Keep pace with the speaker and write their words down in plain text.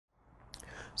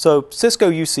So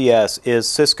Cisco UCS is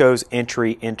Cisco's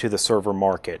entry into the server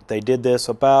market. They did this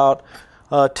about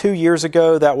 2 years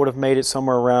ago. That would have made it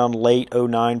somewhere around late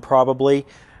 '09 probably.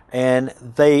 And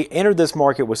they entered this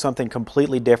market with something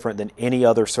completely different than any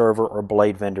other server or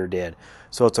blade vendor did.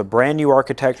 So it's a brand new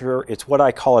architecture. It's what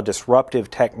I call a disruptive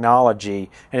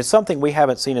technology, and it's something we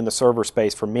haven't seen in the server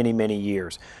space for many, many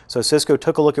years. So Cisco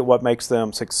took a look at what makes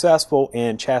them successful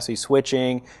in chassis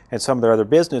switching and some of their other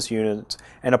business units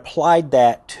and applied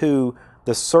that to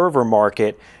the server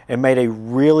market and made a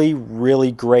really,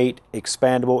 really great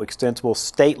expandable, extensible,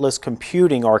 stateless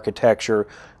computing architecture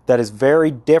that is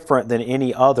very different than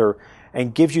any other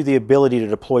and gives you the ability to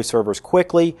deploy servers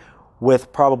quickly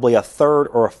with probably a third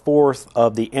or a fourth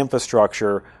of the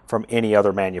infrastructure from any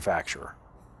other manufacturer.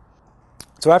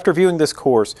 So after viewing this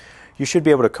course, you should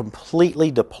be able to completely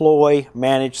deploy,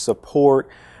 manage, support,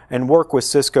 and work with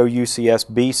Cisco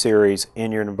UCS B-Series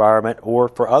in your environment or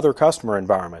for other customer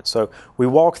environments. So we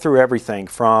walk through everything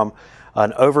from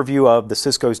an overview of the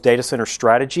Cisco's data center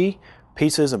strategy,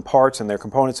 pieces and parts and their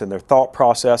components and their thought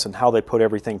process and how they put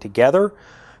everything together,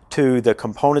 to the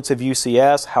components of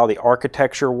UCS, how the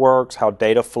architecture works, how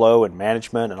data flow and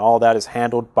management and all that is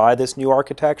handled by this new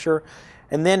architecture,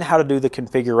 and then how to do the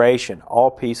configuration,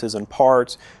 all pieces and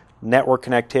parts, network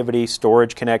connectivity,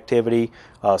 storage connectivity,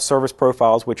 service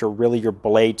profiles, which are really your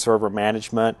blade server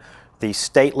management, the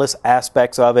stateless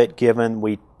aspects of it, given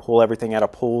we pull everything out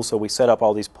of pools, so we set up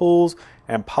all these pools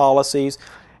and policies,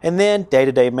 and then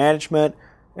day-to-day management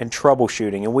and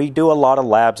troubleshooting. And we do a lot of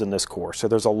labs in this course, so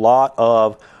there's a lot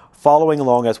of following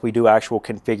along as we do actual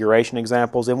configuration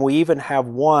examples, and we even have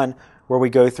one where we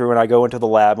go through and I go into the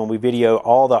lab and we video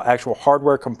all the actual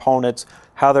hardware components,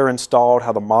 how they're installed,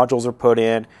 how the modules are put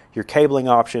in, your cabling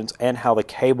options, and how the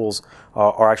cables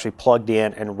are actually plugged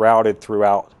in and routed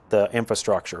throughout the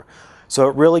infrastructure. So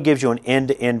it really gives you an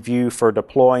end-to-end view for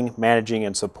deploying, managing,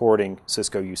 and supporting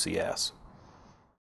Cisco UCS.